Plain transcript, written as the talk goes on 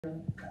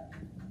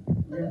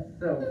You're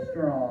so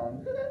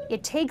strong.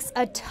 It takes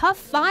a tough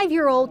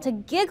 5-year-old to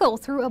giggle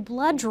through a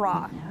blood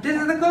draw.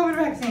 This is the COVID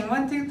vaccine.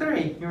 1, 2,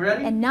 3. You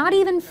ready? And not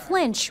even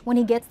flinch when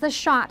he gets the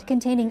shot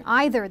containing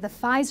either the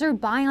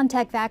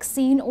Pfizer-BioNTech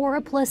vaccine or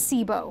a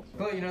placebo.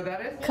 Well, you know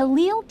that is?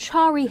 Khalil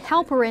Chari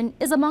Halperin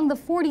is among the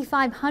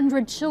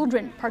 4,500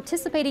 children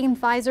participating in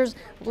Pfizer's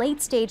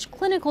late-stage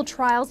clinical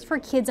trials for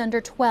kids under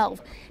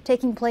 12,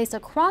 taking place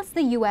across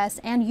the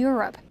U.S. and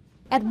Europe.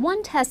 At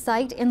one test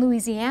site in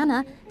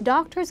Louisiana,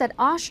 doctors at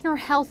OCHSNER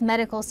Health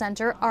Medical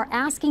Center are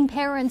asking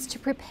parents to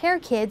prepare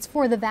kids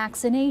for the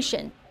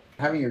vaccination.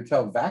 Having your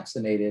child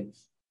vaccinated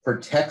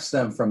protects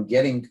them from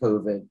getting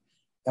COVID.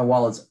 And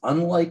while it's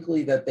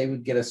unlikely that they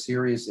would get a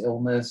serious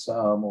illness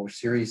or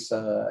serious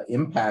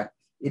impact,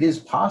 it is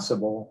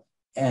possible.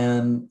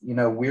 And, you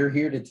know, we're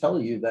here to tell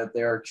you that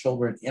there are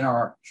children in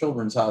our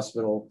children's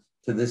hospital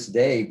to this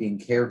day being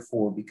cared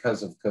for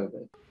because of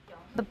COVID.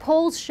 The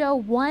polls show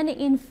 1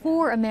 in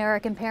 4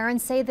 American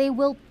parents say they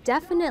will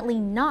definitely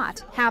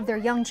not have their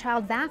young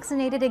child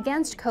vaccinated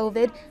against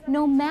COVID,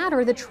 no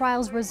matter the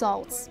trial's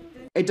results.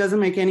 It doesn't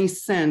make any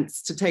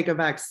sense to take a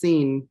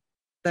vaccine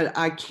that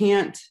I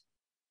can't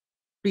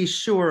be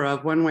sure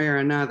of one way or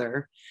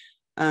another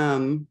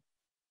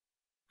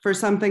for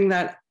something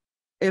that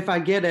if I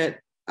get it,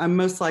 I'm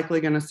most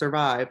likely going to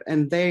survive,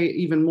 and they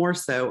even more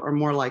so are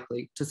more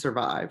likely to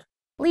survive.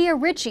 LEAH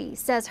RITCHIE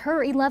says her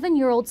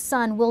 11-year-old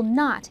son will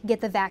not get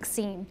the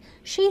vaccine.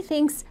 She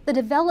thinks the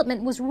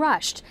development was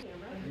rushed.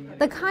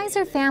 The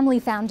Kaiser Family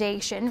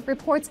Foundation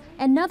reports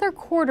another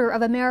quarter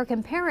of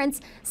American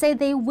parents say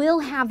they will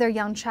have their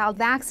young child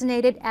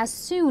vaccinated as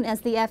soon as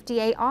the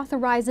FDA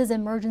authorizes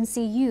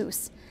emergency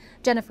use.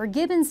 Jennifer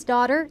Gibbons'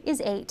 daughter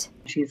is 8.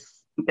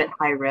 She's a bit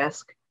high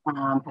risk,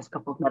 has a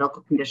couple of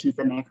medical conditions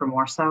that make her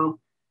more so,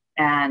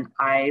 and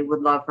I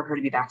would love for her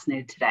to be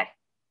vaccinated today.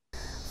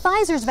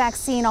 Pfizer's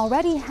vaccine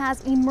already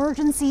has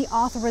emergency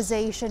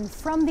authorization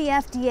from the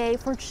FDA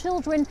for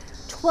children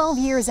 12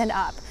 years and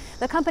up.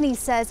 The company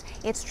says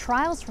its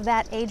trials for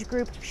that age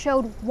group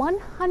showed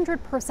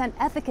 100%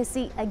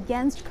 efficacy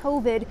against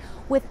COVID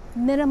with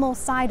minimal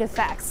side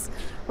effects.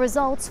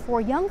 Results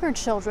for younger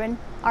children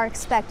are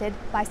expected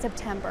by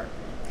September.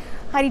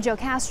 Heidi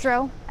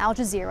Zhou-Castro, Al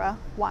Jazeera,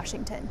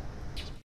 Washington.